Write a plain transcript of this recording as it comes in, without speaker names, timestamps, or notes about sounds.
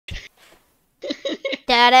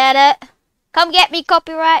Da da da. Come get me,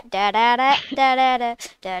 copyright. Da da da da da da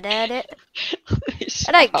da da da.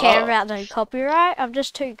 I don't care about no copyright. I'm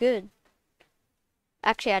just too good.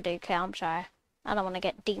 Actually, I do care. I'm sorry. I don't want to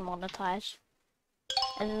get demonetized.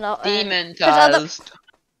 And not Demonetized.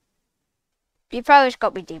 You probably just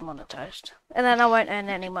got me demonetized, and then I won't earn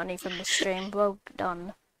any money from the stream. Well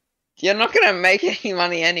done. You're not gonna make any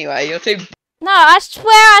money anyway. You're too. No, I swear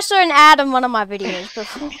I saw an ad in one of my videos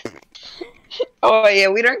before. Oh yeah,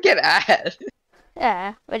 we don't get ads.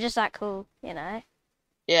 Yeah, we're just that cool, you know.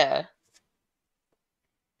 Yeah.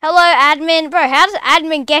 Hello, admin. Bro, how does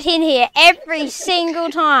admin get in here every single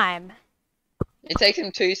time? It takes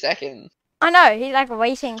him 2 seconds. I know, he's like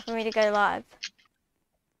waiting for me to go live.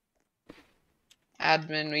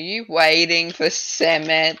 Admin, were you waiting for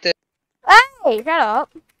Samantha? Hey, shut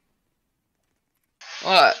up.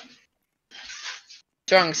 What?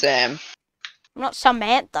 What's wrong, Sam? I'm not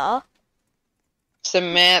Samantha.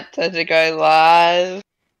 Samantha to go live.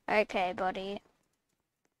 Okay, buddy.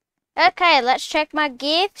 Okay, let's check my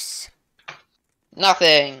gifts.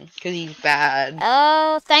 Nothing, because he's bad.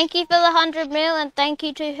 Oh, thank you for the 100 mil, and thank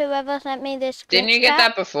you to whoever sent me this. Didn't you get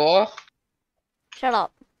that before? Shut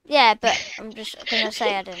up. Yeah, but I'm just gonna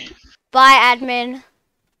say I didn't. Bye, admin.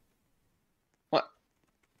 What?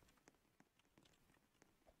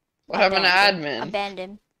 What happened to admin? I banned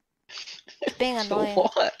him. It's being annoying.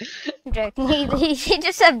 What? I'm joking. He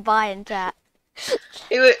just said bye in chat.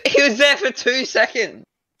 He was there for 2 seconds.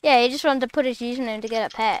 Yeah, he just wanted to put his username to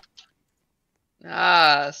get a pet.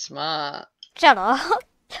 Ah, smart. Shut up.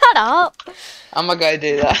 Shut up. I'm gonna go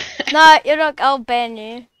do that. No, you're not. I'll ban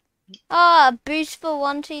you. Oh, a boost for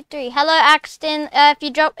 1, 2, 3. Hello, Axton.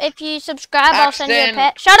 If you subscribe, I'll send you a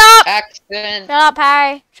pet. Shut up. Axton. Shut up,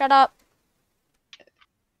 Harry. Shut up.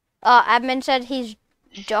 Oh, admin said he's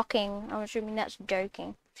joking. I'm assuming that's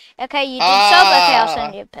joking. Okay, you did sub. Okay, I'll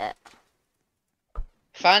send you a pet.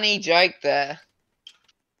 Funny joke there.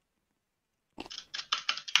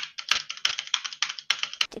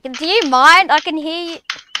 Do you mind? I can hear you.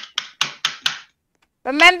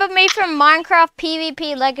 Remember me from Minecraft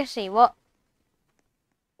PvP Legacy. What?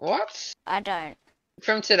 What? I don't.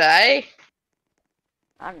 From today?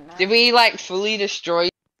 I don't know. Did we like fully destroy you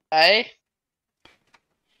today?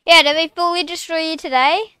 Yeah, did we fully destroy you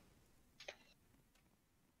today?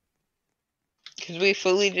 Because we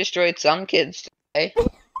fully destroyed some kids today.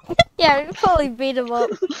 Yeah, we probably beat them up.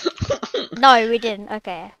 No, we didn't.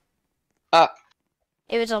 Okay.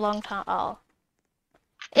 It was a long time. Oh.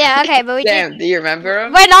 Yeah, okay, but we Damn, do you remember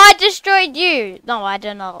him? When I destroyed you! No, I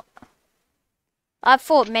do not. I've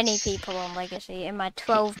fought many people on Legacy in my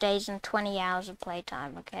 12 days and 20 hours of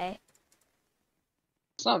playtime, okay?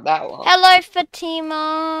 It's not that long. Hello,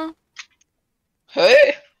 Fatima. Who?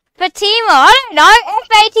 Fatima, I don't know.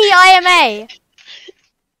 Fatima.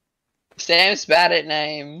 Sam's bad at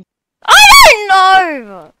names. I don't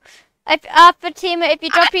know! Fatima, if you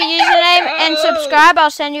drop your username and subscribe, I'll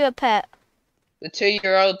send you a pet. The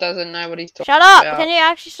 2-year-old doesn't know what he's talking Shut up! about. Can you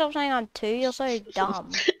actually stop saying I'm 2? You're so dumb.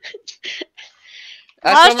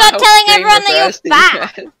 I'll start telling everyone that you're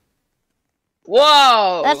fat.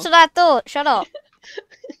 Whoa! That's what I thought. Shut up.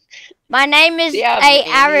 My name is a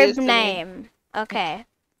Arab name. Okay.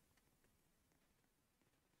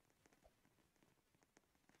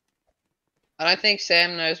 I don't think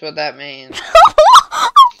Sam knows what that means.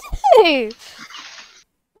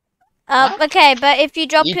 Okay, but if you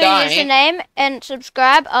drop your username and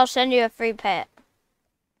subscribe, I'll send you a free pet.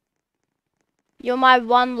 You're my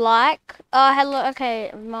 1 like. Oh, hello.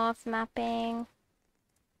 Okay, morph mapping.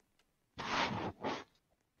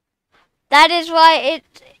 That is why it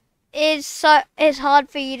is it's hard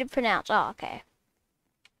for you to pronounce. Oh, okay.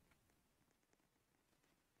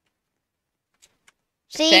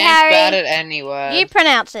 See, Sam's Harry. bad at any word. You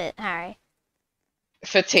pronounce it, Harry.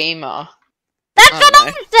 Fatima. That's what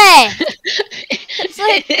I said. It's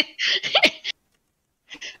like...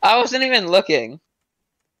 I wasn't even looking.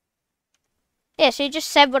 Yeah, so you just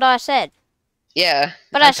said what I said. Yeah.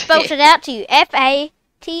 But I spelt it out to you. Fatima.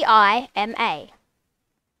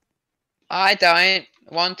 I don't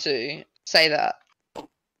want to say that.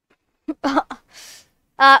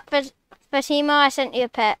 Fatima, I sent you a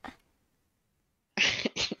pet.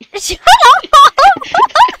 Shut up!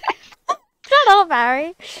 Shut up,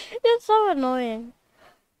 Harry. You're so annoying.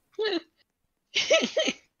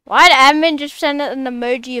 Why did admin just send an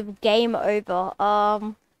emoji of game over?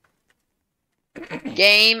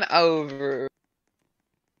 Game over.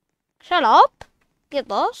 Shut up. Get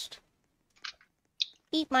lost.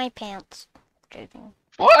 Eat my pants. Joking.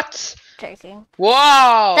 What? Joking.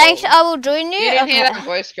 Whoa! Thanks, I will join you. You didn't hear that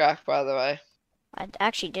voice crack, by the way. I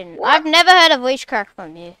actually didn't. What? I've never heard a voice crack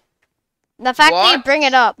from you. The fact that you What? bring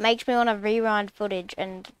it up makes me want to rewind footage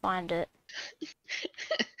and find it.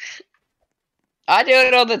 I do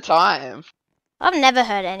it all the time. I've never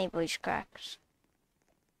heard any voice cracks.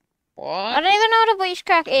 What? I don't even know what a voice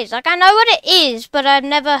crack is. Like, I know what it is, but I've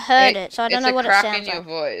never heard it, so I don't know what it sounds like. It's a crack in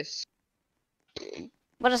your voice.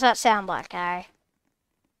 What does that sound like, Harry?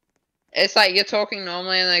 It's like you're talking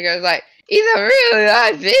normally and it goes like, either really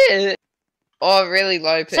high pitch or really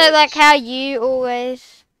low pitch. So, like how you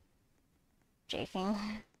always... Joking.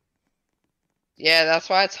 Yeah, that's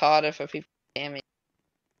why it's harder for people to hear me.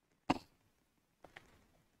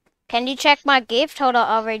 Can you check my gift? Hold on,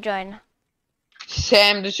 I'll rejoin.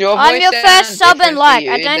 Sam, does your voice I'm your sound first sub and different to like.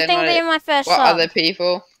 you I don't than think that you're my first what sub. other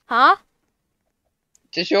people? Huh?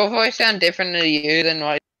 Does your voice sound different to you than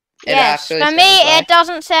what it Yes. actually For sounds me, like? it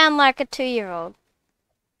doesn't sound like a 2-year-old.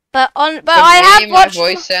 But For I me, have watched. my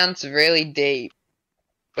voice sounds really deep,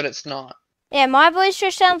 but it's not. Yeah, my voice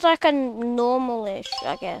just sounds like a normal-ish,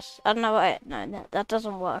 I guess. I don't know what. No, that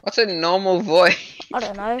doesn't work. What's a normal voice? I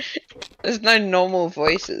don't know. There's no normal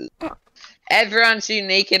voices. Everyone's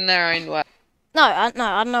unique in their own way. No, I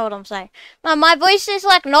don't know what I'm saying. No, my voice is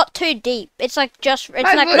like not too deep. It's like just. It's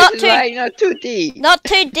My like voice not is too. like not too deep. Not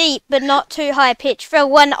too deep, but not too high pitched for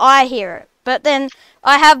when I hear it. But then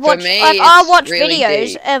I have watched, me, like, I it's watch really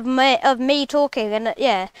videos deep. of me talking, and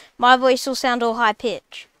yeah, my voice will sound all high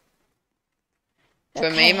pitch. For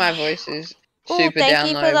me, my voice is Ooh, super thank down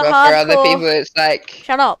you low, for the but for other hardcore- people, it's like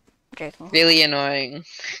Shut up. I'm joking. really annoying.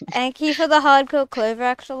 Thank you for the hardcore clover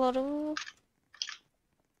axolotl.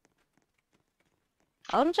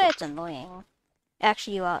 I wouldn't say it's annoying.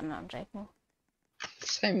 Actually, you are. No, I'm joking.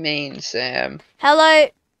 So mean, Sam. Hello,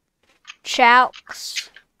 Chowks.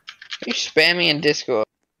 You spam me in Discord.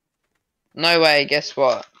 No way. Guess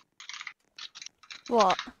what?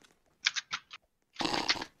 What?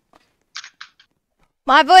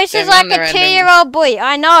 My voice is like Send me on a the random- 2-year-old boy.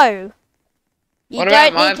 I know. You What about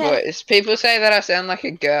don't my need to- voice? People say that I sound like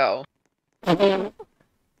a girl.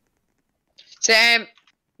 Sam,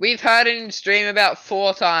 we've heard it in stream about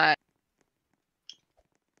 4 times.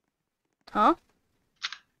 Huh?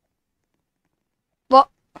 What?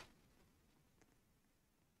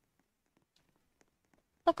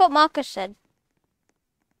 Look what Marcus said.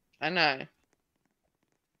 I know.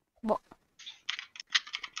 What?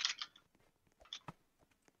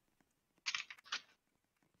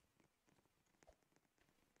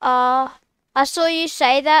 I saw you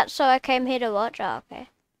say that, so I came here to watch. Oh, okay.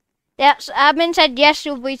 Yes, admin said yes,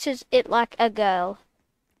 your voice is it like a girl.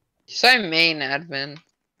 You're so mean, admin.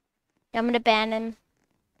 I'm gonna ban him.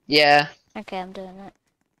 Yeah, Okay, I'm doing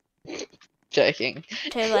it. joking.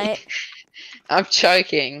 Too late. I'm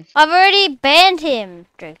choking. I've already banned him.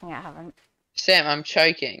 Joking, I haven't. Sam, I'm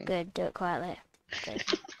choking. Good, do it quietly.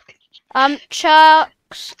 Joking.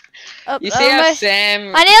 Chucks. You see how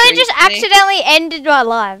Sam I nearly just treats me? accidentally ended my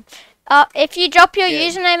live. If you drop your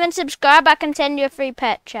Good. username and subscribe, I can send you a free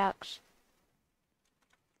pet, Chucks.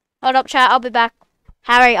 Hold up, chat. I'll be back.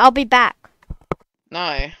 Harry, I'll be back.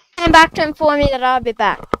 No. I'm back to inform you that I'll be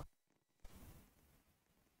back.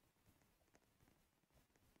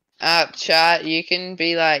 Chat, you can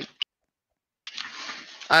be like,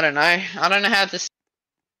 I don't know how to.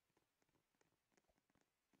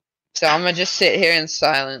 So I'm gonna just sit here in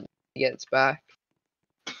silence when he gets back.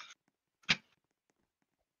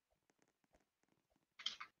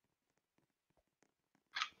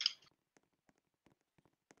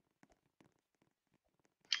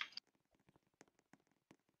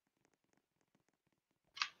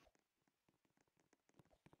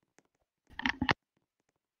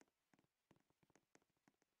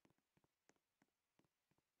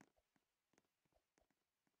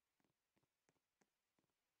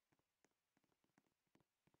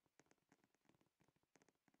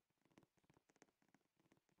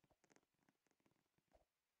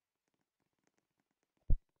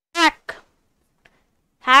 Back.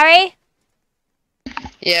 Harry,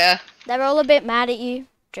 Yeah, they're all a bit mad at you.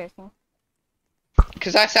 Joking.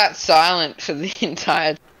 because I sat silent for the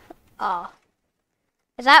entire. Oh.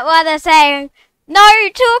 Is that why they're saying, no,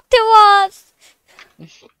 talk to us?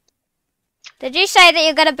 Did you say that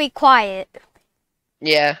you're gonna be quiet?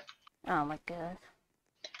 Yeah, Oh my god.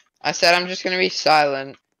 I said I'm just gonna be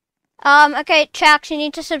silent. Okay, Chucks, you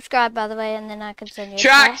need to subscribe, by the way, and then I can send you a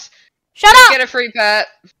Tracks, pet. Shut up! get a free pet.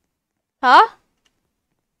 Huh?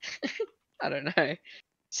 I don't know.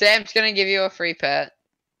 Sam's gonna give you a free pet.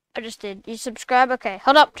 I just did. You subscribe? Okay.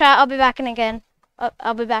 Hold up, chat. I'll be back in again.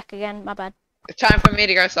 I'll be back again. My bad. It's time for me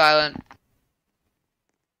to go silent.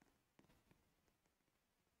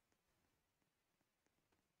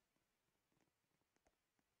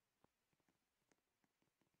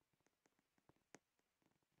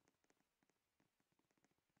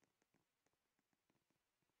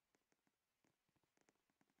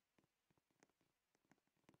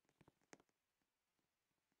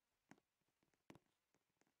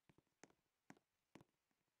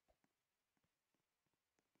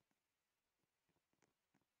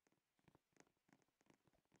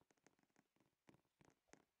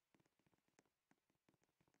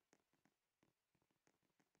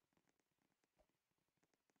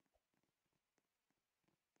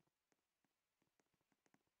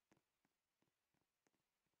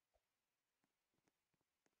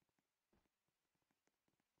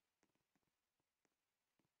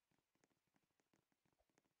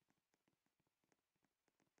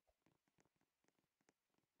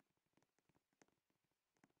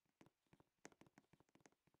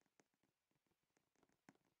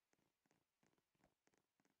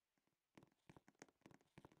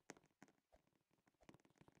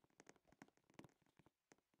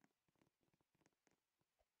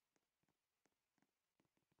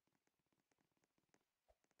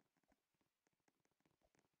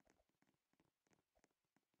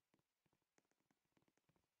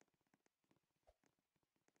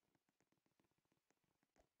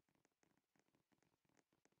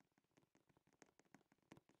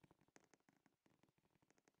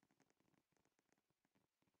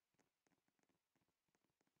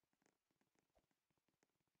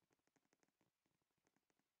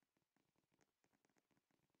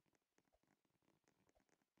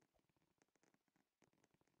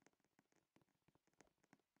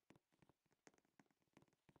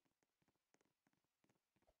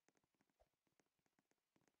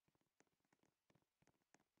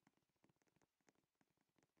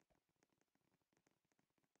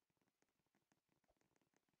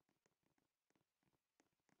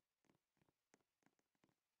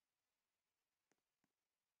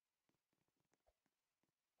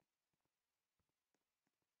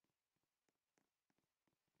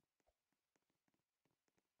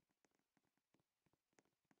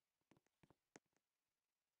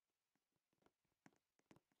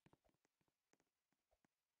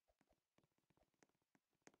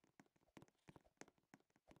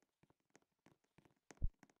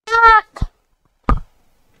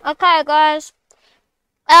 Okay, guys.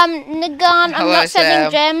 Nigan, I'm Hello, not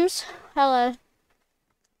sending Sam. gems. Hello.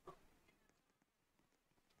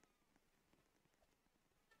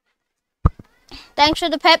 Thanks for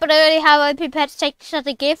the pet, but I already have OP pets. Take this as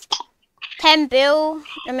a gift. 10 mil.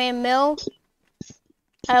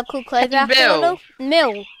 Had a cool clothes 10 after a bill. little.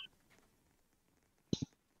 Mil.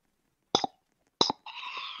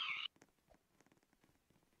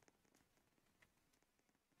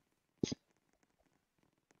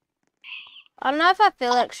 I don't know if I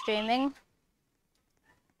feel like streaming.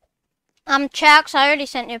 Chucks, I already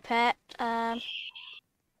sent you a pet.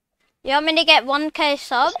 You want me to get 1k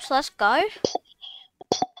subs? Let's go.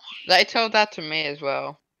 They told that to me as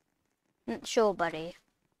well. Sure, buddy.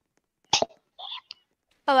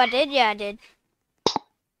 Oh, I did? Yeah, I did.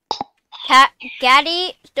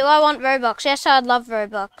 Gaddy, do I want Robux? Yes, I'd love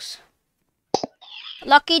Robux.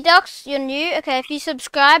 Lucky Ducks, you're new. Okay, if you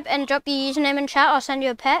subscribe and drop your username in chat, I'll send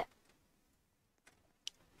you a pet.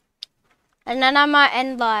 And then I might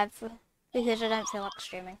end live because I don't feel like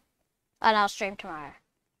streaming. And I'll stream tomorrow.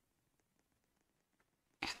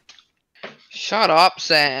 Shut up,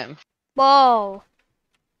 Sam. Whoa.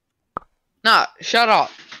 No, shut up.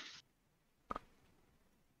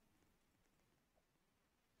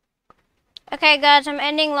 Okay, guys, I'm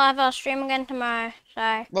ending live. I'll stream again tomorrow.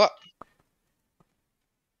 Sorry. What?